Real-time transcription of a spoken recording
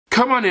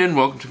Come on in,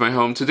 welcome to my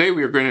home. Today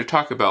we are going to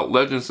talk about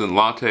Legends and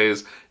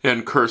Lattes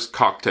and cursed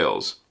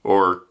cocktails,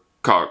 or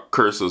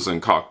curses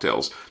and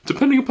cocktails,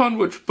 depending upon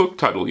which book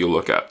title you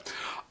look at.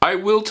 I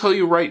will tell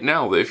you right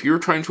now that if you're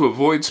trying to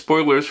avoid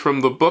spoilers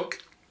from the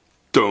book,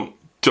 don't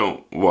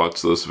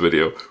watch this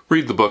video.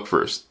 Read the book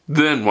first,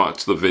 then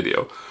watch the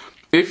video.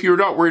 If you're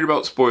not worried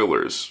about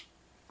spoilers,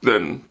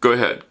 then go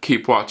ahead,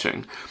 keep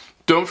watching.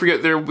 Don't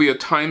forget there will be a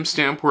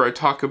timestamp where I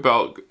talk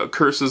about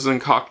curses and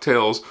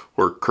cocktails,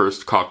 or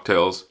cursed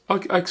cocktails.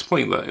 I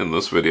explain that in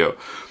this video.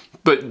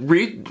 But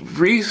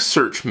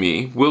Research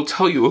Me will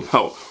tell you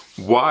about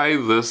why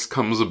this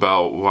comes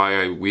about,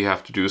 why we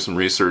have to do some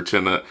research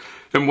in it,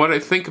 and what I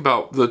think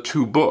about the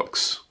two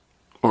books.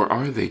 Or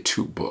are they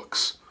two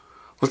books?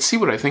 Let's see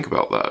what I think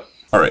about that.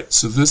 Alright,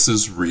 so this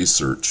is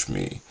Research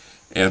Me.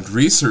 And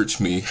Research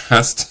Me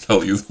has to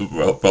tell you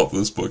about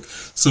this book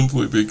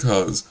simply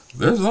because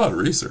there's a lot of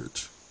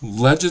research.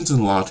 Legends and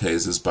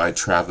Lattes is by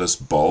Travis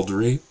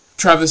Baldree.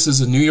 Travis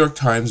is a New York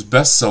Times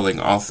best-selling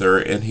author,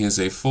 and he is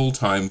a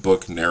full-time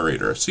book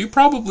narrator. So you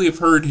probably have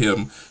heard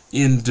him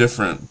in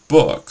different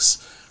books,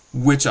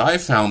 which I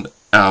found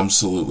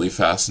absolutely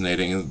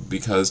fascinating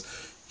because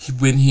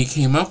when he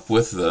came up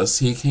with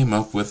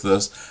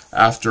this,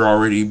 after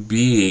already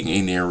being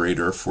a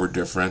narrator for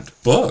different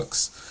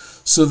books.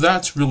 So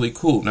that's really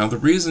cool. Now, the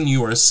reason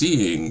you are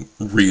seeing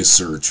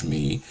Research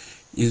Me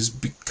is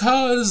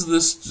because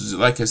this,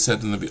 like I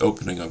said in the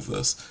opening of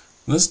this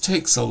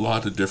takes a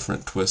lot of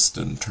different twists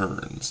and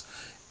turns.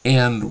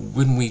 And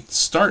when we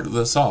start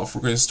this off,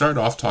 we're going to start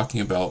off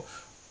talking about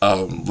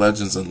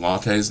Legends and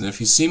Lattes. And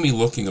if you see me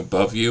looking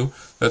above you,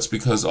 that's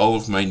because all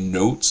of my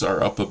notes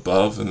are up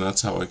above, and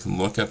that's how I can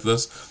look at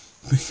this,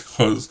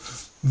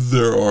 because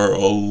there are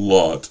a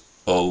lot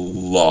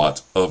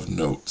of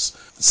notes.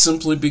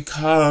 Simply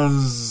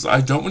because I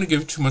don't want to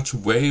give too much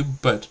away,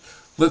 but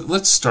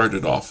let's start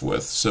it off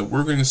with. So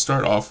we're going to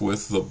start off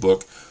with the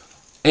book.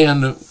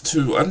 And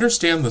to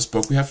understand this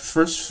book, we have to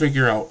first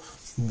figure out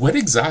what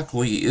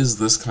exactly is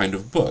this kind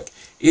of book.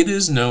 It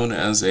is known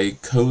as a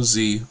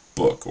cozy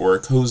book, or a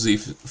cozy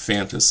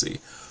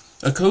fantasy.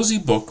 A cozy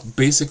book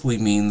basically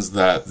means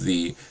that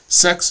the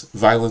sex,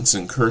 violence,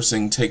 and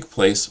cursing take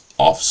place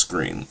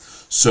off-screen.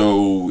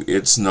 So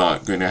it's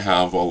not going to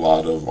have a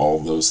lot of all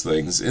those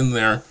things in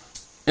there.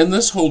 And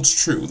this holds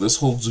true. This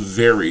holds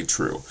very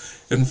true.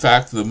 In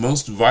fact, the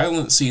most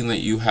violent scene that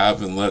you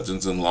have in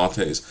Legends and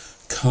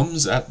Lattes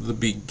comes at the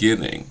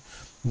beginning,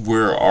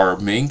 where our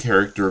main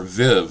character,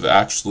 Viv,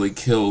 actually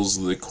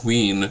kills the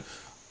queen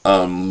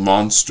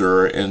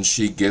monster, and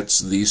she gets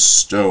the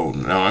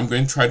stone. Now, I'm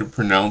going to try to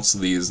pronounce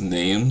these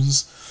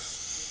names.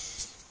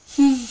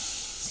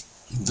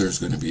 There's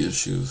going to be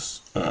issues.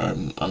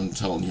 I'm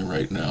telling you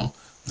right now,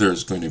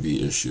 there's going to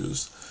be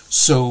issues.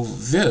 So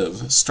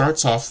Viv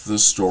starts off the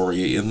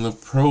story in the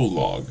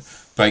prologue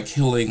by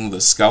killing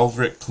the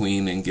Scalvret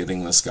Queen and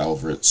getting the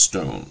Scalvret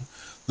Stone.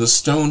 The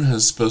stone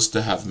is supposed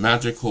to have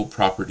magical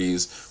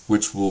properties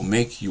which will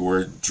make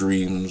your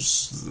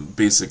dreams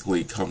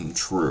basically come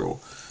true.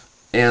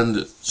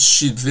 And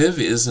Viv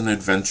is an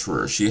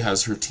adventurer. She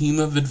has her team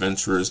of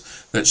adventurers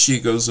that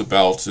she goes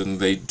about, and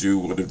they do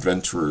what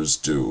adventurers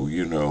do,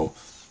 you know.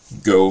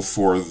 Go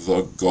for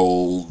the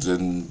gold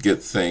and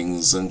get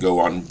things and go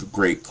on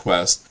great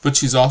quests. But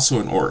she's also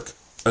an orc.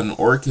 An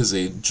orc is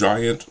a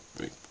giant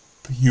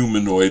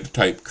humanoid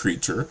type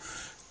creature.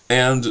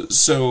 And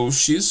so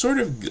she's sort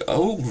of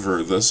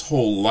over this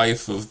whole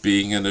life of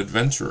being an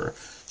adventurer.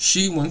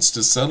 She wants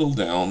to settle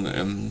down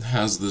and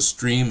has this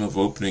dream of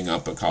opening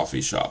up a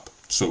coffee shop.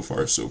 So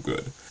far, so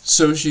good.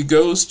 So she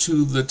goes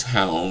to the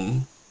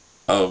town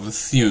of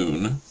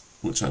Thune,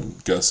 which I'm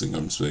guessing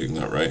I'm saying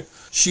that right.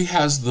 She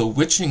has the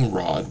witching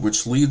rod,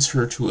 which leads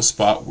her to a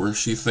spot where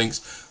she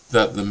thinks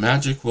that the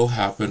magic will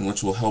happen,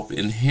 which will help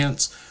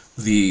enhance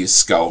the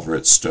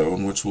Scalvret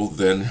Stone, which will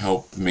then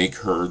help make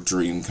her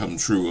dream come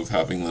true of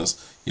having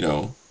this, you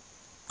know,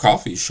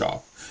 coffee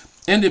shop.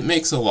 And it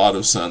makes a lot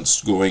of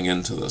sense going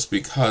into this,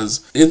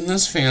 because in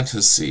this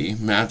fantasy,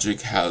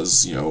 magic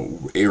has, you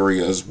know,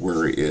 areas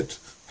where it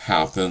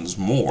happens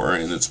more,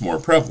 and it's more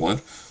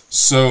prevalent,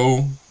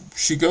 so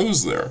she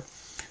goes there.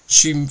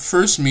 She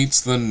first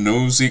meets the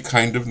nosy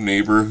kind of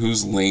neighbor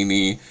who's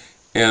Laney,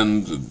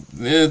 and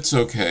it's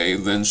okay.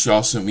 Then she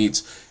also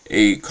meets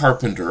a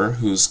carpenter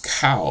who's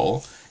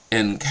Cal,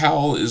 and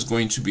Cal is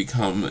going to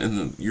become,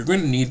 and you're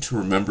going to need to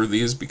remember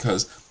these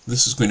because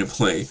this is going to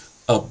play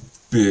a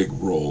big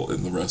role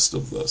in the rest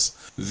of this.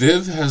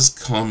 Viv has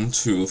come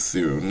to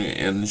Thune,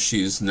 and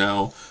she's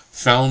now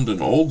found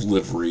an old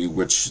livery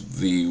which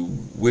the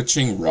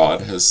witching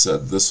rod has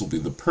said this will be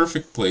the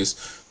perfect place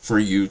for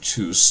you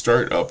to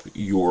start up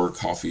your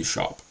coffee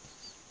shop.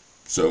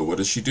 So what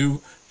does she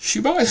do? She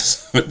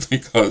buys it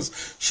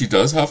because she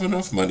does have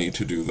enough money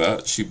to do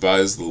that. She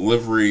buys the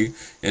livery,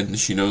 and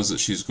she knows that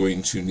she's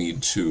going to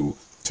need to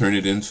turn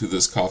it into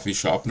this coffee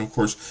shop. And of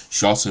course,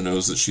 she also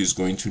knows that she's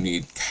going to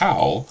need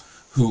Cal,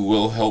 who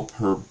will help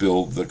her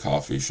build the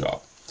coffee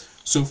shop.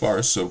 So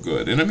far, so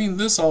good. And I mean,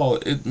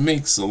 it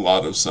makes a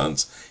lot of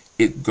sense.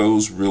 it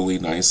goes really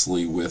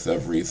nicely with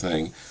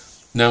everything.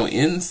 Now,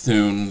 in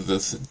Thune, the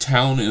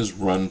town is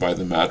run by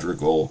the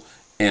Madrigal,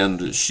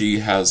 and she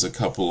has a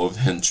couple of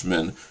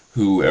henchmen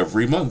who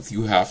every month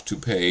you have to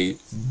pay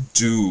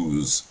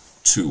dues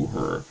to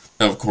her.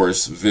 Of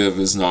course, Viv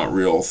is not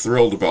real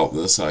thrilled about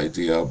this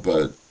idea,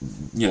 but,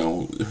 you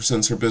know,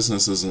 since her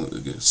business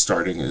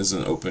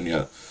isn't open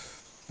yet,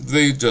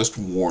 they just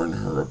warn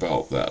her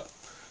about that.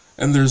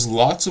 And there's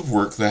lots of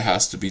work that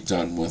has to be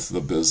done with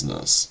the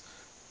business.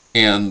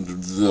 And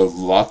the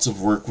lots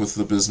of work with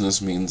the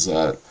business means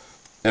that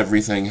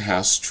everything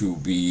has to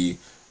be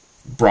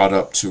brought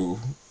up to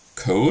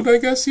code, I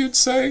guess you'd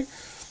say.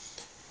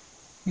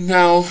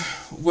 Now,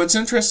 what's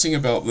interesting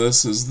about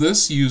this is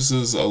this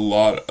uses a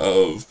lot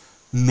of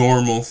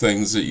normal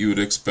things that you would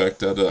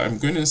expect at I'm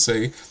going to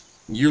say,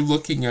 you're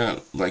looking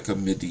at like a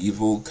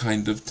medieval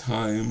kind of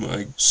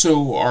time.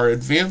 So our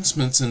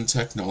advancements in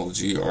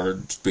technology are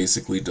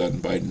basically done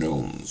by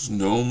gnomes.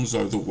 Gnomes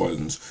are the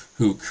ones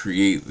who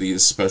create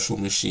these special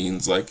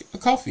machines like a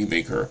coffee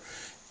maker.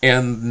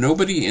 And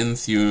nobody in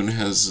Thune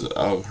has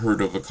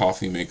heard of a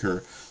coffee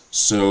maker.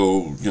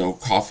 So, you know,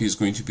 coffee is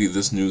going to be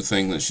this new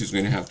thing that she's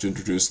going to have to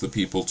introduce the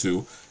people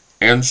to.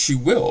 And she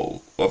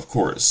will, of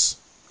course.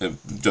 It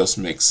just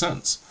makes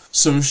sense.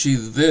 So she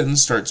then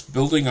starts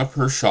building up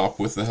her shop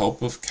with the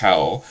help of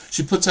Cal.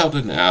 She puts out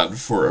an ad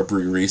for a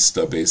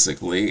barista,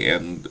 basically,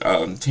 and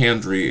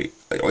Tandri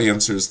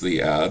answers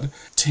the ad.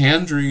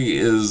 Tandri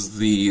is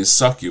the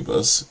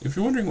succubus. If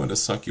you're wondering what a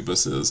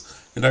succubus is,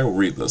 and I will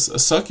read this, a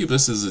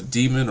succubus is a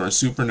demon or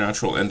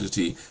supernatural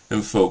entity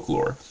in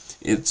folklore.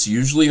 It's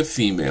usually a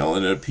female,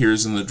 and it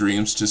appears in the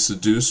dreams to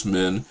seduce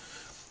men.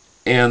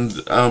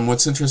 And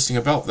what's interesting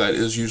about that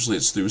is usually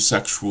it's through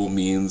sexual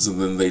means,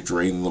 and then they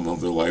drain them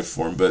of their life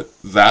form, but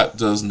that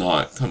does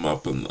not come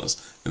up in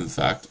this. In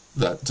fact,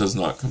 that does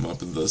not come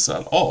up in this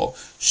at all.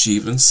 She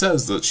even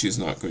says that she's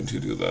not going to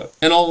do that.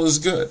 And all is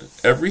good.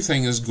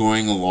 Everything is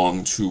going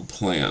along to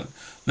plan.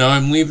 Now,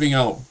 I'm leaving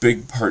out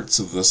big parts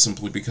of this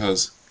simply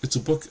because it's a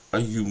book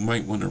you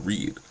might want to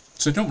read.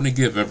 So I don't want to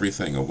give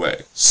everything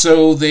away.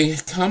 So they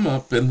come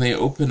up and they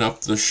open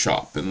up the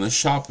shop. And the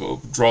shop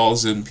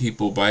draws in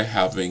people by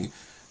having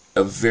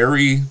a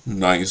very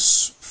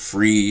nice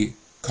free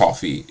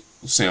coffee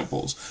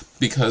samples.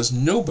 Because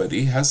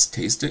nobody has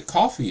tasted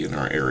coffee in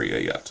our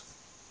area yet.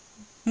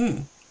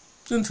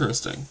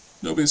 Interesting.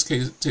 Nobody's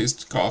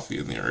tasted coffee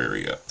in their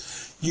area.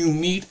 You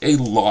meet a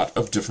lot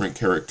of different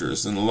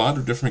characters. And a lot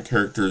of different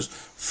characters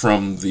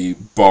from the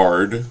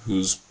bard,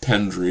 who's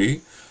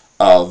Pendry,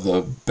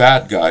 the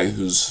bad guy,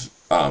 who's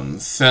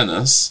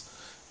Fennis,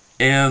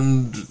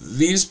 and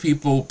these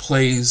people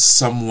play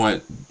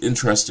somewhat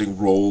interesting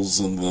roles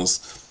in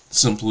this,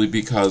 simply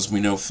because we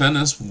know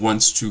Fennis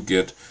wants to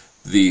get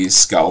the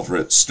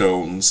Scalvret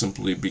stone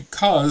simply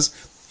because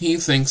he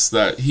thinks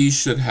that he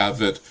should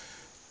have it,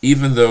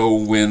 even though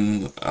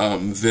when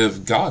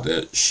Viv got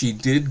it, she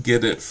did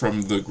get it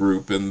from the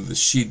group, and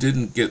she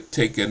didn't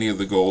take any of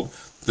the gold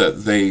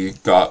that they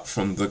got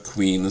from the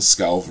Queen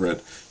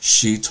Scalvret.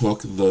 She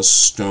took the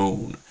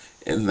stone,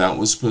 and that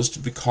was supposed to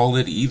be call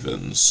it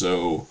even,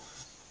 so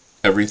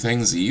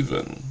everything's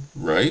even,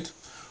 right?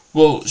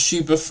 Well,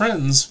 she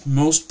befriends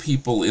most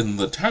people in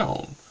the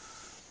town,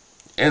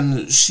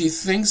 and she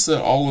thinks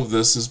that all of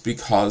this is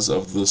because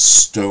of the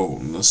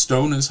stone. The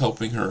stone is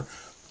helping her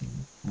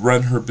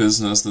run her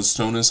business, the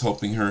stone is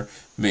helping her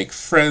make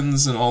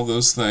friends and all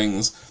those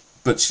things,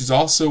 but she's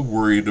also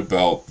worried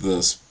about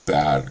this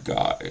bad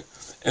guy.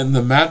 And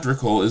the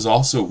Madrigal is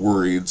also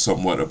worried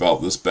somewhat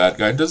about this bad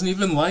guy, doesn't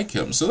even like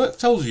him, so that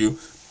tells you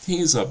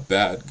he's a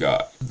bad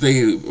guy.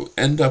 They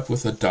end up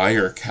with a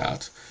dire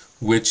cat,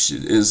 which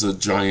is a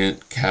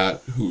giant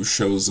cat who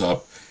shows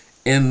up,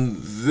 and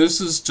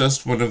this is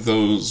just one of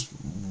those,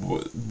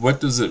 what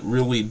does it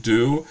really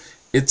do?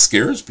 It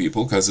scares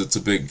people because it's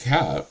a big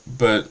cat,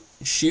 but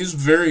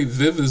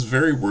Viv is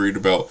very worried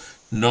about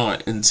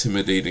not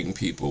intimidating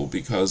people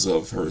because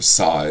of her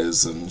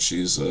size, and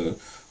she's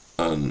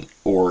an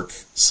orc,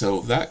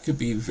 so that could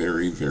be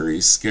very, very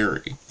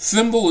scary.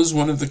 Thimble is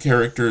one of the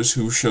characters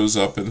who shows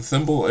up in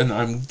Thimble, and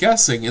I'm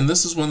guessing, and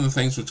this is one of the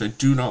things which I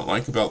do not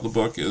like about the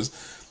book, is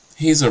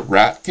he's a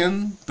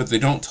ratkin, but they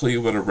don't tell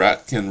you what a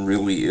ratkin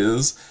really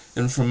is.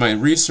 And from my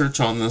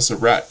research on this, a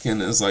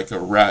ratkin is like a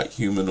rat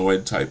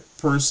humanoid type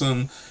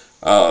person.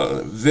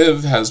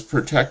 Viv has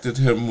protected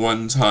him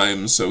one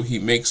time, so he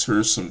makes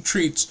her some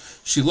treats.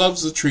 She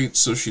loves the treats,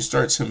 so she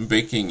starts him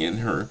baking in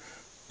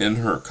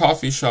her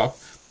coffee shop.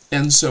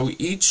 And so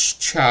each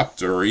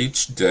chapter,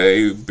 each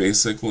day,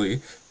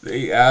 basically,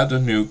 they add a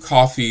new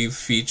coffee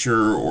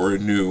feature or a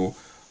new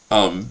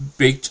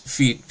baked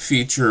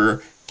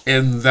feature,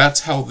 and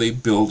that's how they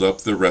build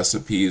up the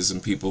recipes,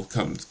 and people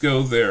come to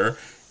go there,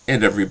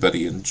 and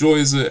everybody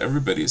enjoys it,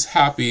 everybody's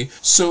happy.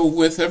 So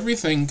with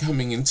everything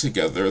coming in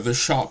together, the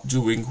shop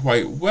doing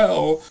quite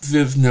well,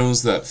 Viv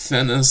knows that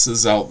Fennis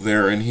is out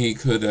there, and he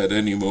could at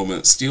any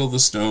moment steal the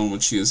stone,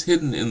 which he is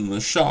hidden in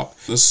the shop.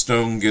 The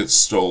stone gets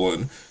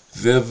stolen.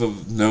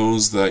 Viv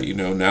knows that,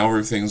 now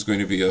everything's going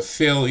to be a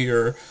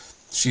failure,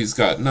 she's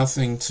got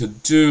nothing to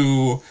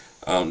do.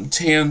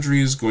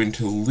 Tandri is going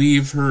to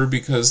leave her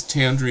because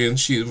Tandri and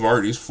she have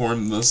already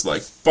formed this,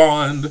 like,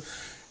 bond.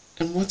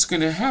 And what's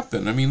going to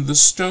happen? I mean, the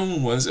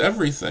stone was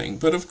everything.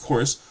 But, of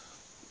course,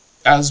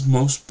 as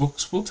most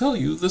books will tell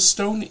you, the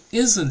stone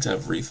isn't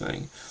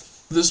everything.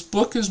 This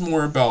book is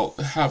more about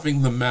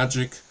having the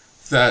magic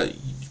that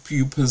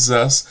you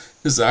possess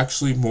is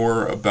actually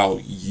more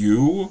about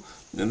you,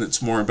 and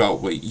it's more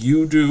about what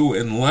you do,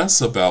 and less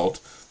about,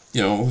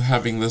 you know,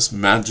 having this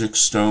magic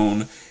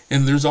stone.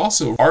 And there's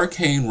also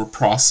arcane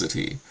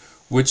reciprocity,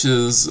 which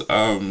is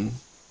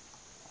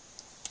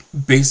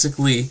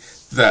basically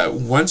that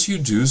once you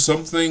do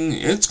something,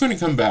 it's going to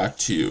come back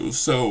to you.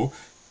 So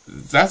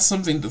that's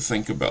something to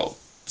think about.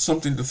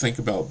 Something to think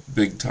about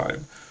big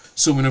time.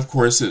 So when, of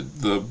course,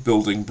 the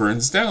building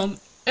burns down,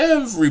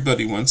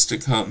 everybody wants to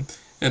come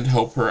and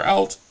help her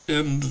out,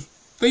 and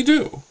they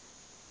do.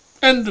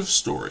 End of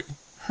story.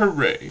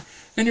 Hooray.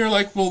 And you're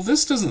like, well,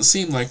 this doesn't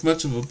seem like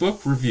much of a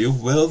book review.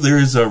 Well,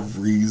 there's a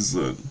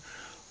reason.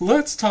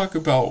 Let's talk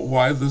about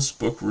why this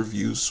book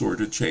review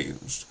sort of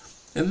changed.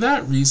 And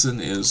that reason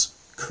is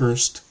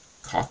Cursed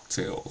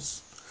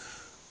Cocktails.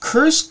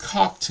 Cursed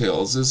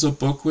Cocktails is a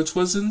book which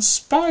was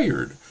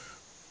inspired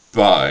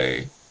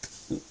by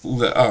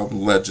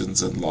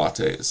Legends and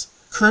Lattes.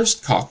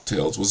 Cursed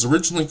Cocktails was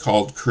originally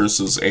called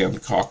Curses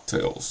and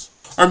Cocktails.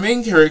 Our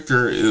main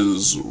character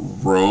is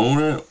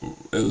Roran.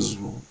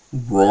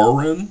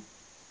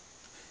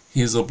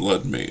 He's a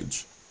blood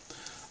mage.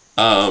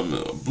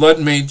 Blood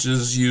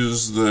mages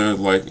use the,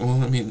 like,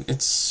 well, I mean,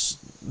 this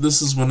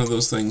is one of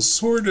those things,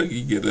 sort of,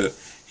 you get it.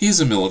 He's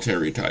a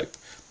military type.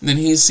 And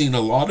he's seen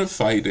a lot of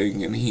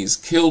fighting, and he's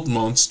killed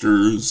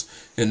monsters,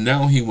 and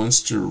now he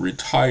wants to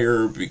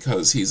retire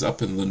because he's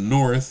up in the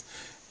north,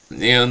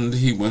 and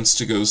he wants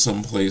to go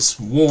someplace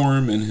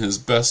warm, and his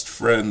best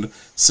friend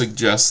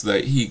suggests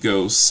that he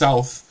go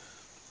south,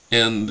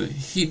 and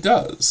he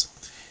does.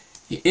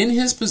 In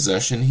his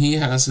possession, he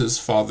has his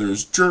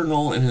father's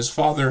journal, and his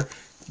father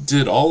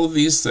did all of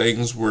these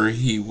things where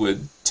he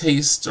would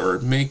taste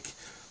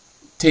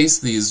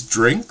these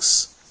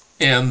drinks,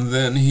 and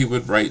then he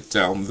would write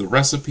down the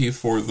recipe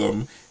for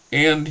them,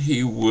 and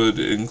he would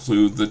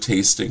include the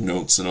tasting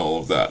notes and all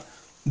of that.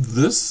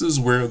 This is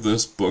where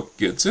this book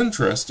gets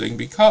interesting,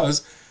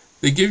 because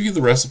they give you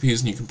the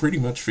recipes and you can pretty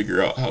much figure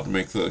out how to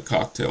make the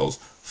cocktails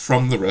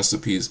from the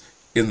recipes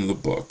in the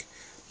book.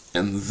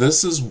 And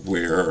this is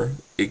where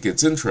it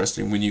gets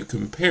interesting when you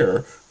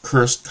compare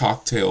Cursed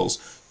Cocktails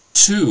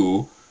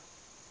to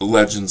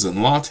Legends and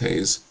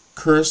Lattes.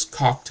 Cursed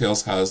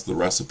Cocktails has the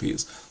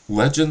recipes.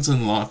 Legends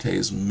and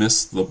Lattes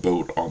missed the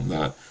boat on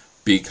that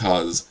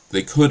because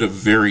they could have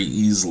very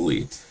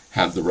easily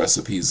had the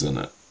recipes in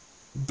it,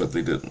 but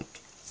they didn't.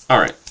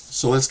 Alright,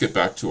 so let's get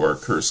back to our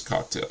Cursed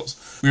Cocktails.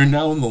 We are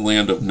now in the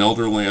land of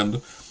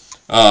Nelderland,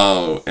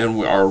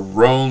 and our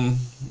Roran,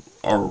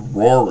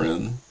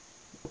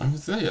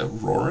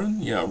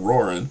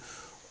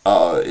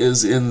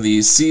 is in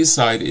the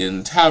Seaside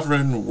Inn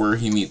Tavern, where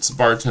he meets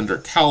bartender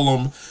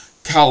Callum.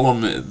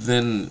 Callum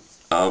then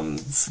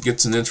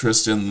gets an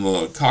interest in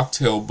the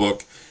cocktail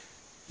book.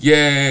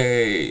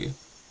 Yay!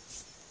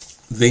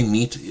 They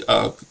meet,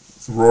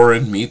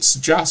 Roran meets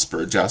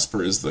Jasper.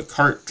 Jasper is the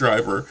cart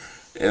driver,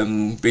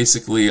 and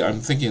basically I'm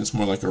thinking it's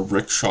more like a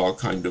rickshaw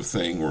kind of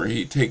thing, where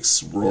he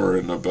takes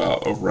Roran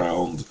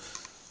around.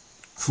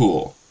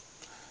 Cool.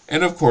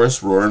 And of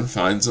course, Roran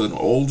finds an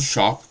old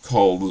shop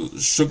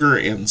called Sugar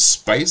and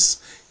Spice.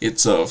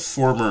 It's a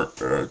former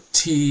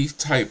tea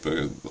type,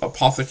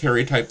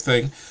 apothecary type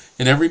thing.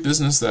 And every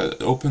business that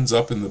opens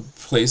up in the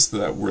place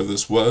where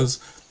this was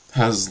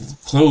has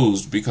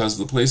closed because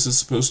the place is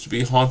supposed to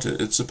be haunted.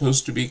 It's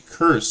supposed to be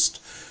cursed.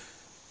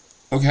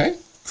 Okay,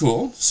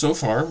 cool. So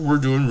far, we're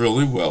doing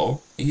really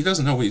well. He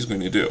doesn't know what he's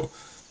going to do.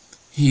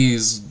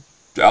 He's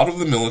out of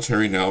the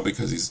military now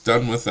because he's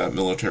done with that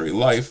military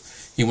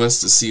life. He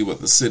wants to see what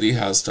the city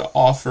has to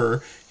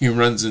offer. He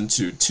runs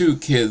into two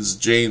kids,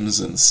 James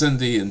and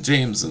Cindy, and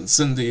James and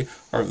Cindy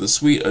are the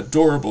sweet,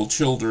 adorable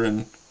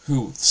children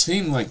who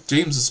seem like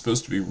James is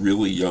supposed to be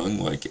really young,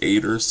 like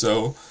 8 or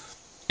so,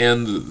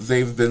 and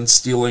they've been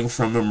stealing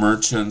from a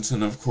merchant,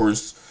 and of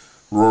course,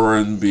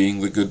 Roran,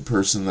 being the good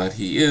person that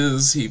he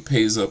is, he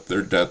pays up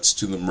their debts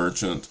to the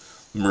merchant.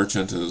 The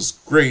merchant is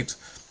great.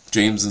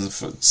 James and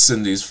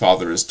Cindy's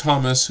father is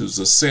Thomas, who's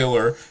a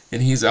sailor,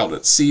 and he's out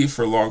at sea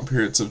for long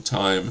periods of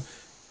time,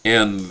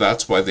 and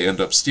that's why they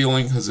end up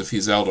stealing, because if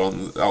he's out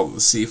at the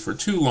sea for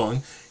too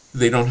long,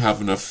 they don't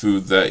have enough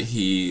food that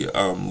he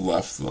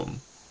left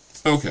them.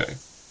 Okay,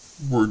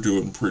 we're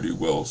doing pretty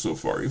well so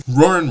far.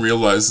 Roran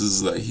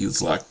realizes that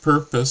he's lacked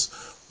purpose.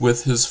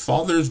 With his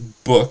father's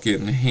book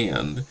in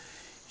hand,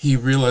 he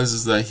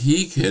realizes that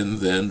he can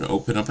then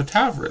open up a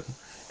tavern.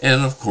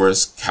 And of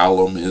course,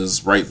 Callum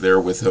is right there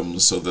with him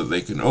so that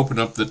they can open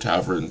up the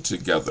tavern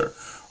together.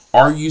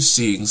 Are you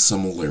seeing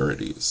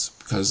similarities?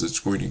 Because it's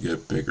going to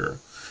get bigger.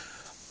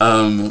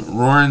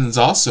 Roran's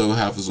also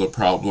has a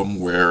problem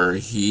where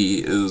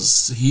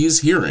he's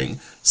hearing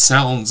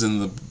sounds in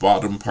the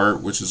bottom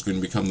part, which is going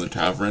to become the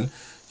tavern.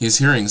 He's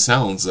hearing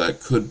sounds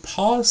that could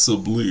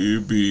possibly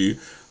be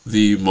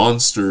the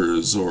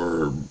monsters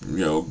or,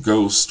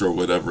 ghost or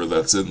whatever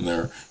that's in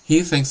there.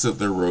 He thinks that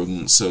they're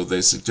rodents, so they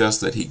suggest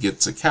that he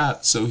gets a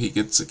cat, so he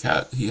gets a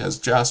cat. He has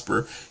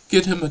Jasper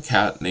get him a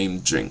cat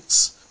named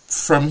Jinx.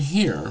 From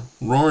here,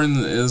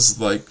 Roran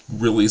is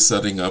really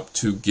setting up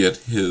to get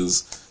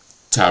his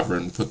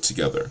tavern put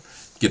together.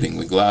 Getting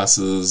the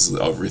glasses,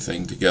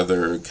 everything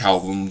together.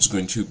 Callum's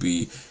going to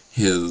be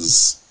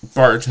his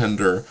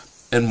bartender.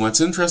 And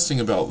what's interesting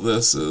about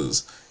this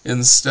is,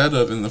 instead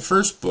of, in the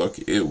first book,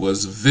 it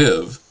was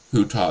Viv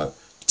who taught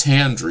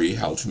Tandri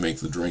how to make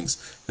the drinks.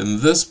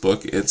 In this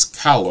book, it's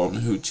Callum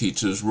who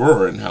teaches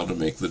Roran how to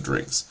make the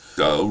drinks.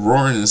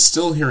 Roran is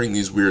still hearing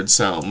these weird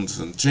sounds,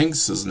 and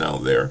Jinx is now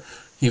there.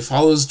 He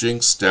follows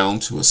Jinx down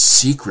to a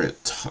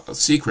secret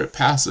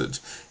passage,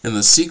 and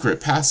the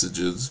secret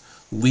passages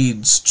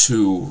leads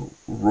to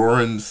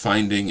Roran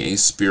finding a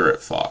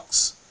spirit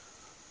fox.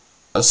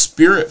 A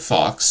spirit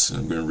fox,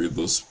 I'm going to read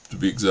this to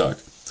be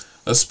exact.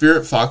 A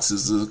spirit fox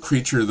is a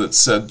creature that's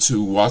said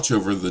to watch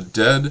over the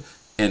dead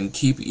and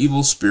keep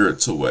evil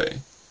spirits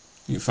away.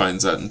 He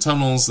finds that in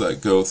tunnels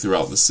that go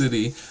throughout the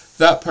city.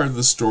 That part of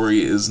the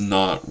story is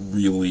not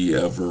really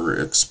ever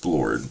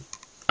explored.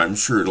 I'm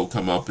sure it'll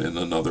come up in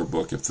another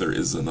book if there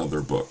is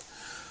another book.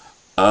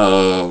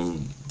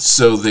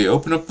 So they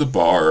open up the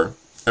bar.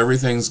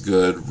 Everything's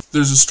good.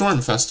 There's a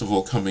Storm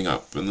Festival coming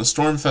up, and the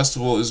Storm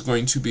Festival is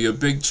going to be a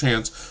big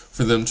chance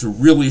for them to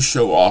really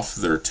show off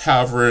their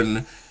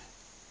tavern,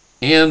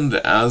 and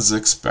as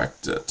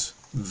expected,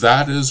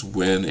 that is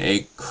when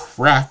a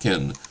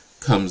Kraken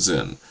comes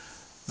in.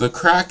 The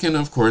Kraken,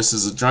 of course,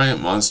 is a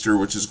giant monster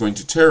which is going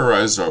to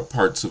terrorize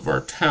parts of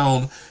our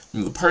town,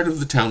 and the part of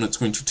the town it's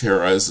going to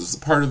terrorize is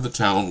the part of the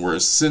town where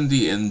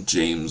Cindy and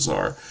James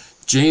are.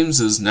 James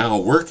is now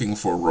working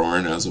for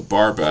Roran as a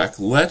barback.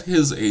 Let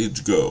his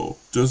age go.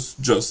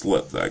 Just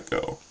let that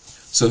go.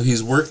 So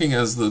he's working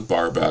as the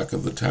barback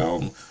of the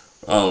town.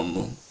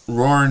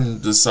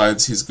 Roran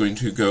decides he's going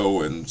to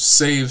go and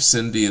save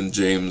Cindy and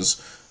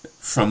James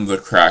from the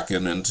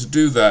Kraken, and to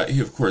do that, he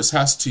of course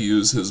has to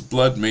use his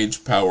blood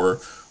mage power,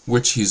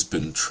 which he's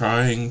been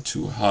trying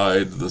to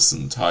hide this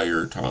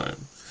entire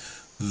time.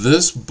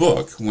 This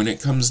book, when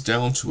it comes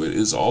down to it,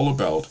 is all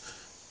about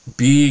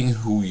being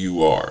who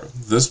you are.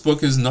 This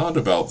book is not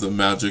about the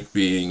magic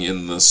being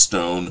in the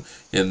stone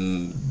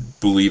and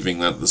believing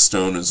that the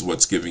stone is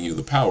what's giving you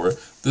the power.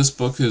 This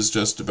book is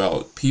just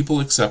about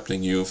people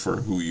accepting you for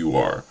who you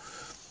are.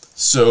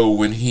 So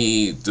when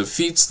he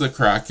defeats the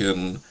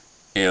Kraken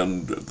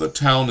and the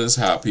town is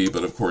happy,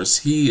 but of course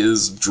he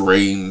is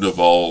drained of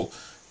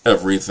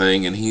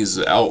everything and he's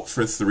out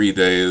for 3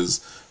 days,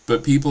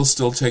 but people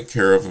still take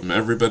care of him.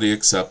 Everybody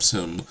accepts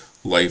him.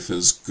 Life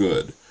is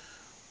good.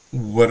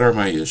 What are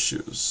my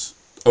issues?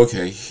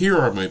 Okay, here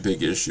are my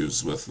big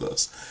issues with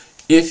this.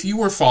 If you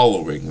were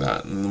following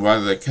that, and why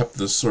I kept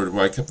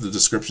the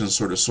description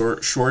sort of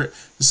short,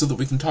 is so that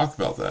we can talk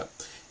about that.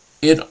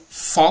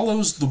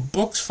 The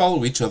books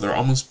follow each other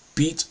almost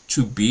beat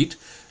to beat.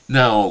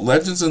 Now,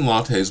 Legends and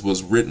Lattes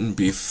was written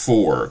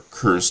before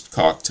Cursed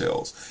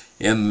Cocktails,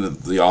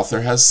 and the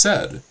author has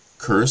said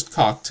Cursed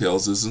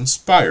Cocktails is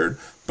inspired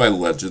by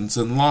Legends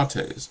and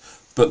Lattes.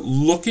 But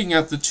looking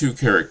at the two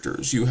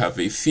characters, you have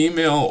a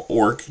female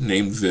orc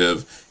named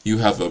Viv, you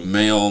have a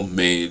male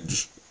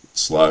mage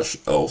 /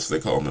 elf, they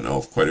call him an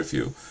elf, quite a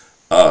few,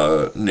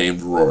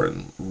 named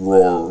Roran.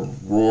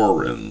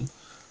 Roran.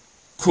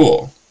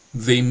 Cool.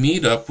 They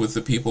meet up with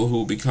the people who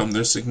will become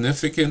their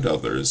significant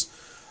others.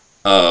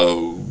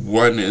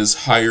 One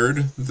is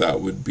hired, that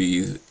would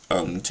be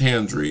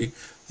Tandri.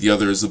 The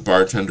other is a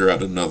bartender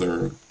at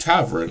another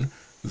tavern,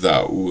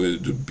 that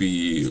would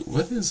be,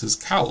 what is his,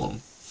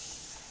 Callum?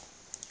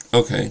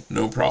 Okay,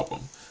 no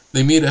problem.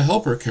 They meet a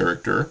helper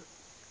character.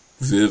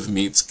 Viv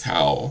meets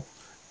Cal,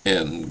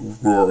 and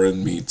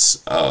Roran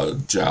meets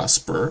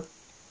Jasper.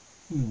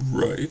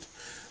 Right.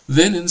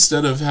 Then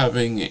instead of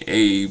having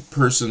a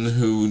person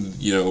who,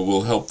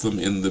 will help them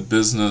in the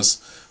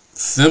business,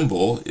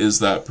 Thimble is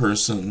that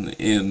person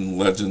in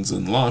Legends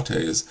and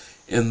Lattes.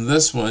 In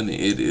this one,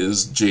 it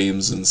is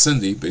James and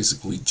Cindy,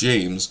 basically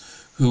James,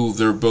 who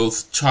they're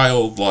both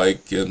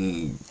childlike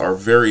and are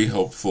very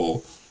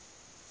helpful.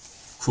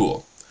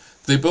 Cool.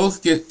 They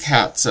both get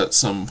cats at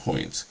some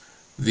point.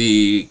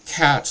 The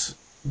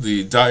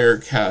dire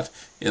cat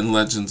in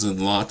Legends and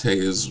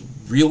Lattes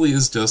really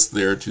is just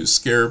there to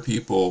scare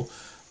people,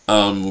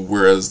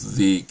 whereas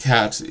the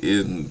cat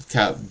in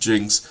Cat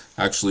Jinx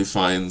actually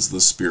finds the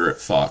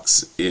spirit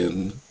fox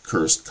in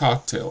Cursed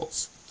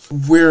Cocktails.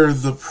 Where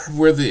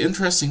the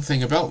interesting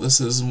thing about this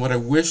is, and what I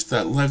wish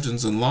that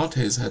Legends and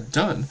Lattes had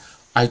done,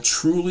 I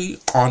truly,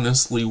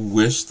 honestly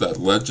wish that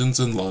Legends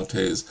and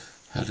Lattes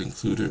had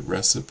included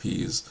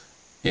recipes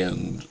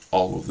and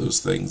all of those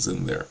things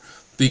in there,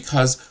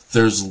 because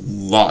there's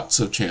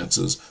lots of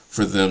chances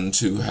for them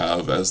to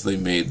have, as they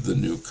made the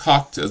new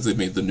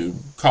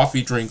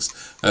coffee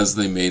drinks, as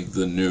they made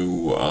the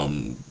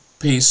new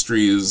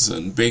pastries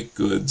and baked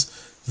goods,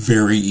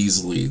 very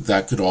easily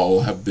that could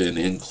all have been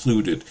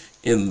included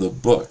in the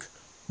book.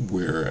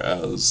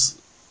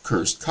 whereas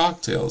Cursed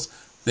Cocktails,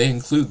 they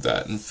include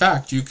that. In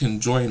fact, you can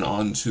join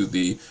on to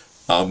the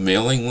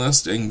mailing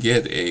list and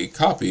get a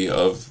copy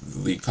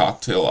of the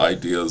cocktail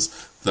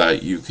ideas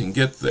that you can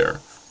get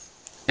there.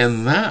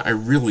 And that I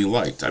really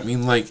liked. I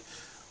mean, like,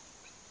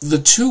 the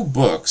two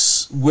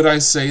books, would I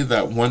say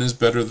that one is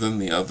better than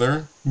the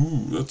other?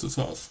 Ooh, that's a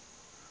tough.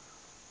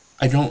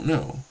 I don't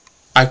know.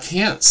 I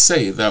can't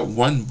say that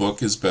one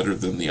book is better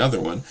than the other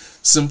one,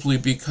 simply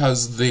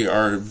because they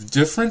are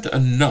different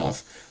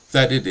enough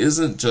that it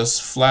isn't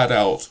just flat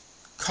out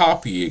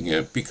copying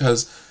it,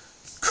 because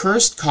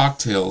Cursed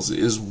Cocktails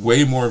is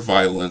way more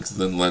violent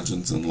than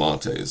Legends and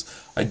Lattes.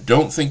 I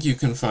don't think you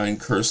can find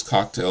Cursed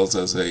Cocktails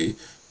as a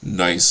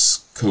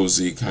nice,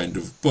 cozy kind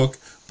of book,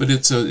 but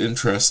it's an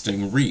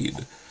interesting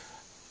read.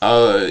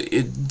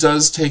 It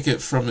does take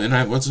it from,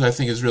 and what I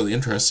think is really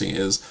interesting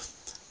is,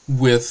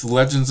 with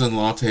Legends and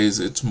Lattes,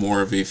 it's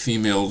more of a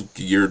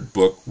female-geared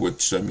book,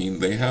 which, I mean,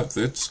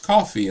 it's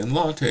coffee and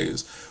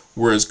lattes,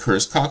 whereas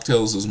Cursed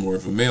Cocktails is more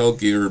of a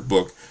male-geared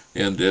book,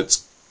 and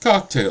it's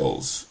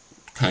cocktails.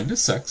 Kind of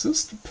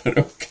sexist, but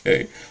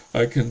okay,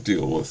 I can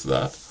deal with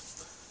that.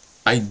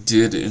 I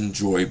did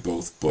enjoy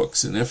both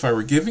books, and if I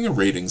were giving a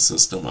rating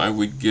system, I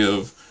would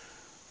give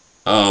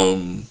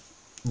Legends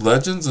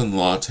and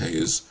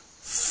Lattes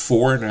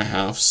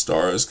 4.5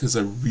 stars, because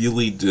I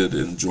really did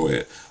enjoy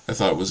it. I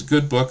thought it was a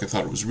good book, I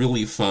thought it was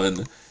really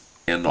fun,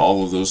 and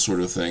all of those sort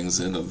of things,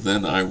 and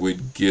then I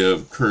would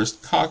give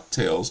Cursed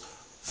Cocktails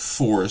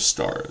 4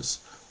 stars.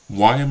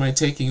 Why am I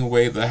taking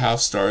away the half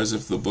stars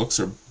if the books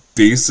are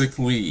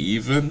basically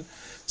even?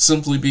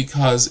 Simply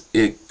because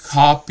it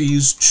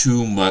copies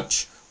too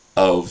much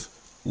of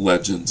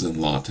Legends and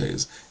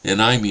Lattes.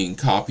 And I mean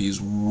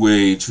copies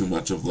way too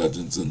much of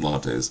Legends and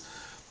Lattes.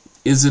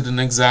 Is it an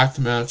exact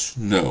match?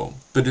 No.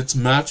 But it's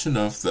match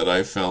enough that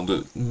I found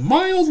it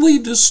mildly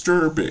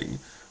disturbing.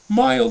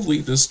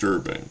 Mildly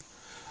disturbing.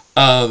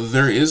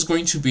 There's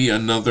going to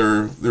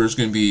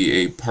be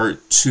a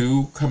part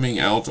 2 coming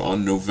out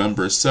on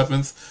November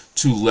 7th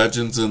to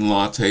Legends and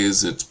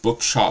Lattes, It's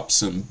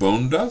Bookshops and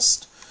Bone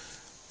Dust.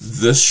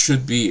 This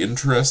should be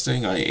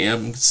interesting. I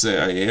am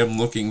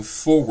looking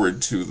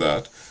forward to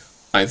that.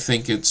 I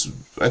think it's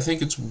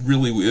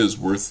really is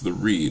worth the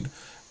read.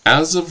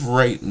 As of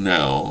right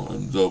now,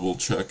 I'm double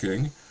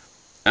checking.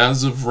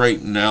 As of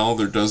right now,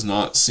 there does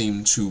not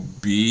seem to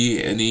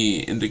be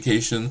any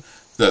indication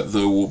that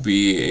there will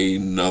be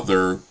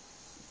another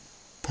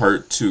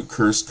part to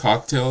Cursed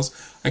Cocktails.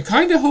 I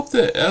kind of hope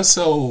that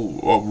S.L.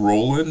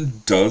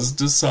 Rowland does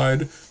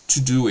decide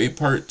to do a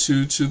part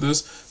 2 to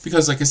this,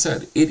 because like I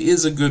said, it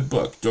is a good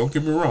book. Don't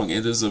get me wrong,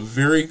 it is a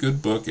very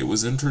good book. It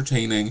was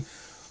entertaining,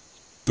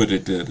 but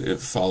it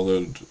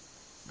followed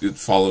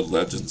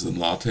Legends and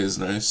Lattes,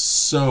 and I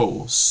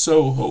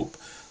so hope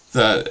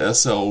that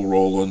S.L.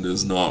 Rowland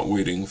is not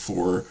waiting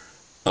for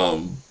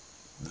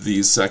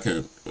the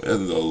second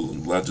and the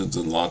Legends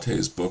and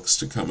Lattes books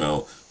to come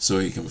out so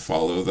he can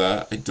follow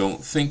that. I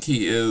don't think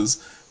he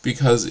is,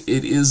 because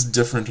it is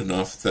different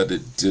enough that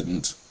it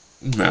didn't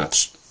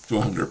match to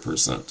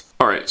 100%.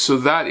 Alright, so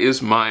that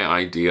is my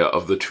idea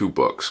of the two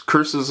books.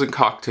 Curses and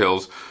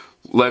Cocktails,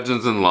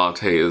 Legends and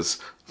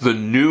Lattes. The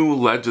new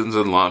Legends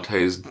and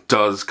Lattes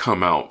does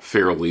come out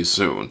fairly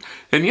soon.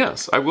 And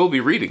yes, I will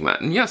be reading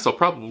that. And yes, I'll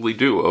probably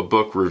do a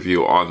book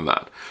review on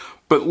that.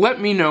 But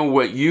let me know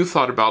what you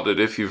thought about it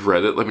if you've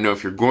read it. Let me know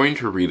if you're going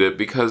to read it,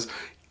 because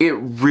it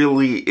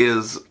really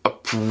is a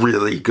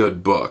really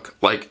good book.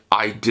 Like,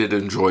 I did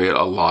enjoy it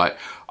a lot.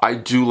 I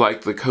do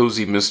like the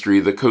cozy mystery,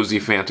 the cozy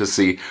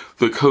fantasy,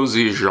 the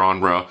cozy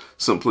genre,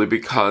 simply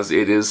because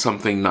it is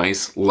something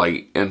nice,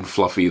 light, and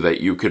fluffy that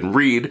you can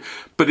read,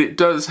 but it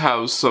does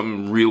have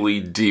some really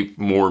deep,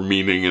 more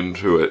meaning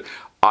into it.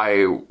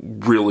 I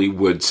really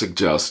would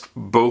suggest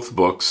both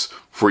books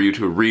for you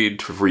to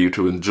read, for you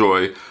to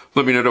enjoy.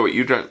 Let me know what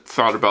you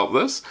thought about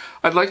this.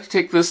 I'd like to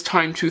take this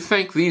time to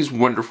thank these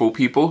wonderful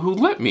people who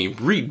let me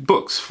read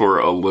books for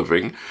a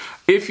living.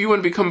 If you want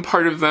to become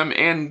part of them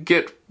and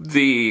get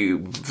the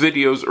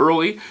videos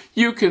early,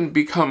 you can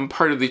become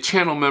part of the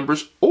channel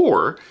members,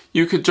 or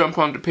you could jump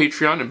onto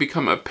Patreon and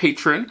become a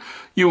patron.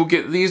 You will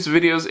get these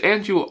videos,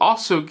 and you'll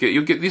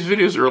get these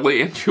videos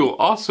early, and you'll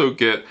also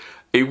get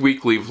a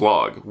weekly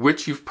vlog,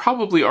 which you've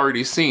probably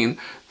already seen,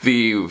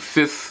 the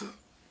 5th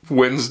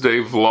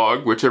Wednesday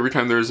vlog, which every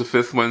time there is a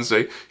 5th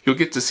Wednesday, you'll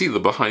get to see the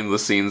behind the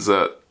scenes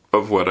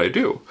of what I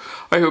do.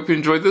 I hope you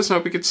enjoyed this, and I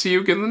hope we get to see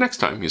you again the next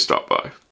time you stop by.